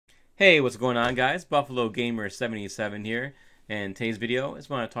Hey, what's going on, guys? Buffalo Gamer 77 here, and today's video I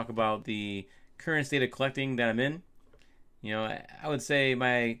just want to talk about the current state of collecting that I'm in. I would say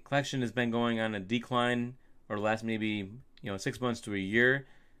my collection has been going on a decline over the last maybe 6 months to a year.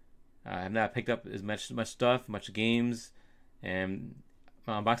 I have not picked up as much stuff, much games, and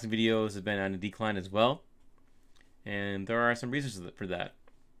my unboxing videos have been on a decline as well. And there are some reasons for that.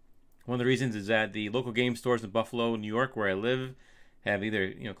 One of the reasons is that the local game stores in Buffalo, New York, where I live, have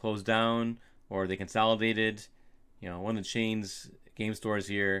either closed down or they consolidated. One of the chains game stores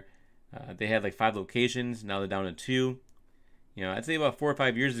here, they had like 5 locations. Now they're down to 2. I'd say about 4 or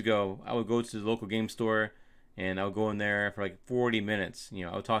 5 years ago, I would go to the local game store and I would go in there for like 40 minutes.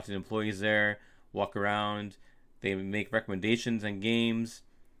 I would talk to the employees there, walk around. They would make recommendations on games.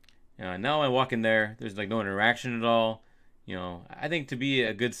 Now when I walk in there, there's like no interaction at all. I think to be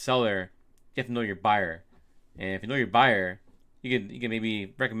a good seller, you have to know your buyer. And if you know your buyer, you can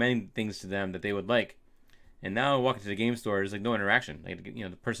maybe recommend things to them that they would like. And now walking to the game store, there's like no interaction. Like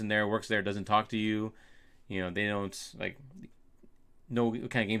the person there works there doesn't talk to you. They don't like know what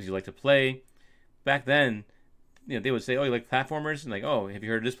kind of games you like to play. Back then, they would say, "Oh, you like platformers?" And like, "Oh, have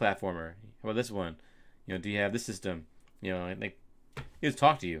you heard of this platformer? How about this one? Do you have this system?" Like he just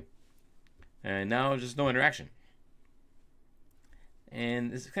talk to you. And now just no interaction.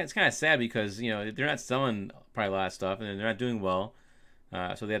 And it's kind of sad because they're not selling probably a lot of stuff and they're not doing well,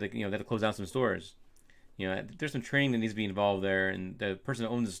 so they have to close down some stores. There's some training that needs to be involved there, and the person that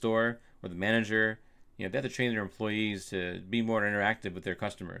owns the store or the manager, they have to train their employees to be more interactive with their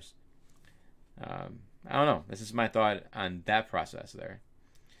customers. I don't know. This is my thought on that process there.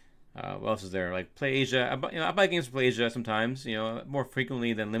 What else is there? Like PlayAsia. I buy games from PlayAsia sometimes. More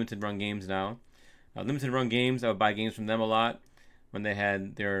frequently than limited run games now. Limited run games, I would buy games from them a lot when they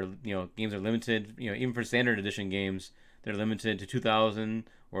had their games are limited. Even for standard edition games, they're limited to 2,000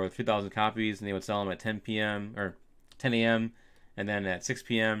 or 3,000 copies, and they would sell them at 10 p.m. or 10 a.m. and then at 6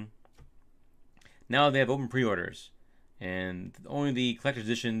 p.m. Now they have open pre-orders, and only the collector's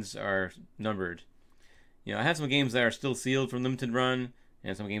editions are numbered. I have some games that are still sealed from limited run,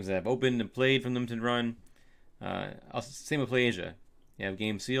 and some games that I've opened and played from limited run. Same with PlayAsia. You have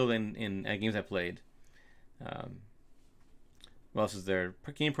games sealed and games I played. What else is there?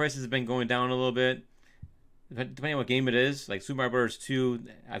 Game prices have been going down a little bit, depending on what game it is. Like Super Mario Bros. 2,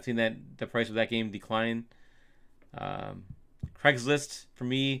 I've seen that the price of that game decline. Craigslist for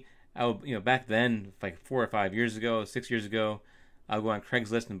me, I would, back then, like 4 or 5 years ago, 6 years ago, I would go on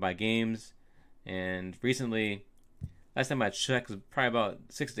Craigslist and buy games. And recently, last time I checked was probably about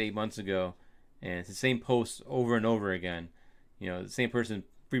 6 to 8 months ago, and it's the same posts over and over again. The same person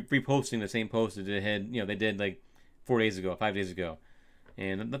reposting the same post that they did like 4 days ago, 5 days ago,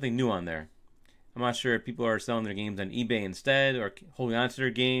 and nothing new on there. I'm not sure if people are selling their games on eBay instead, or holding on to their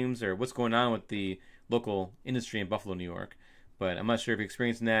games, or what's going on with the local industry in Buffalo, New York. But I'm not sure if you're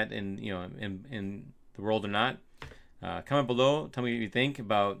experiencing that in the world or not. Comment below. Tell me what you think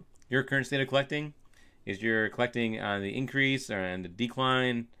about your current state of collecting. Is your collecting on the increase or on the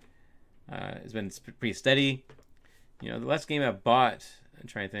decline? It's been pretty steady. The last game I bought, I'm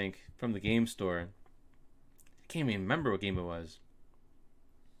trying to think, from the game store, I can't even remember what game it was.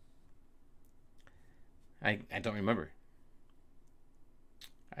 I don't remember.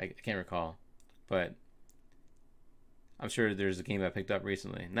 I can't recall. But I'm sure there's a game I picked up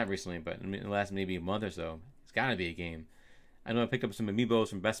recently. Not recently, but in the last maybe a month or so. It's got to be a game. I know I picked up some amiibos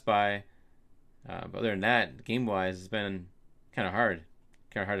from Best Buy. But other than that, game-wise, it's been kind of hard.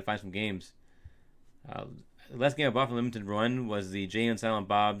 Kind of hard to find some games. The last game I bought from Limited Run was the Jay and Silent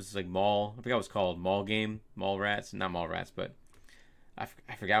Bob's like mall. I forgot what it was called. Mall game, Mall Rats, not Mall Rats, but I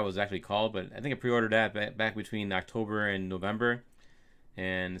forgot what it was actually called. But I think I pre-ordered that back between October and November,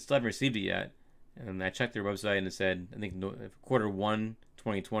 and still haven't received it yet. And I checked their website and it said I think Q1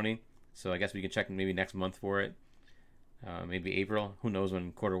 2020. So I guess we can check maybe next month for it. Maybe April. Who knows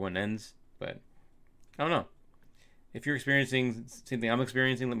when Q1 ends? But I don't know. If you're experiencing the same thing I'm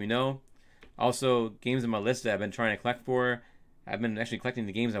experiencing, let me know. Also, games on my list that I've been trying to collect for, I've been actually collecting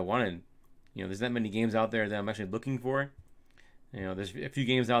the games I wanted. There's not many games out there that I'm actually looking for. There's a few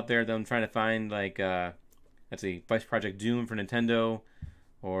games out there that I'm trying to find, like, let's see, Vice Project Doom for Nintendo,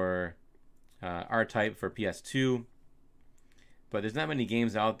 or R-Type for PS2. But there's not many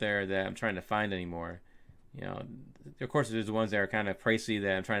games out there that I'm trying to find anymore. Of course, there's the ones that are kind of pricey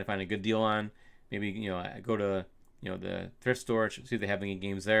that I'm trying to find a good deal on. Maybe, I go to, the thrift store to see if they have any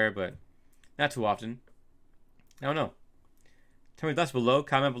games there, but not too often. I don't know. Tell me your thoughts below.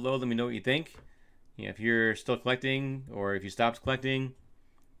 Comment below. Let me know what you think. If you're still collecting or if you stopped collecting.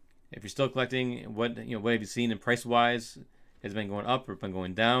 If you're still collecting, what have you seen in price wise? Has it been going up or been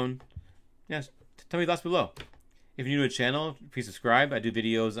going down? yeah, tell me your thoughts below. If you're new to the channel, please subscribe. I do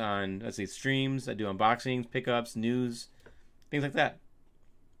videos on, let's see, streams. I do unboxings, pickups, news, things like that.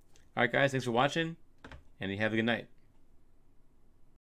 All right, guys, thanks for watching, and you have a good night.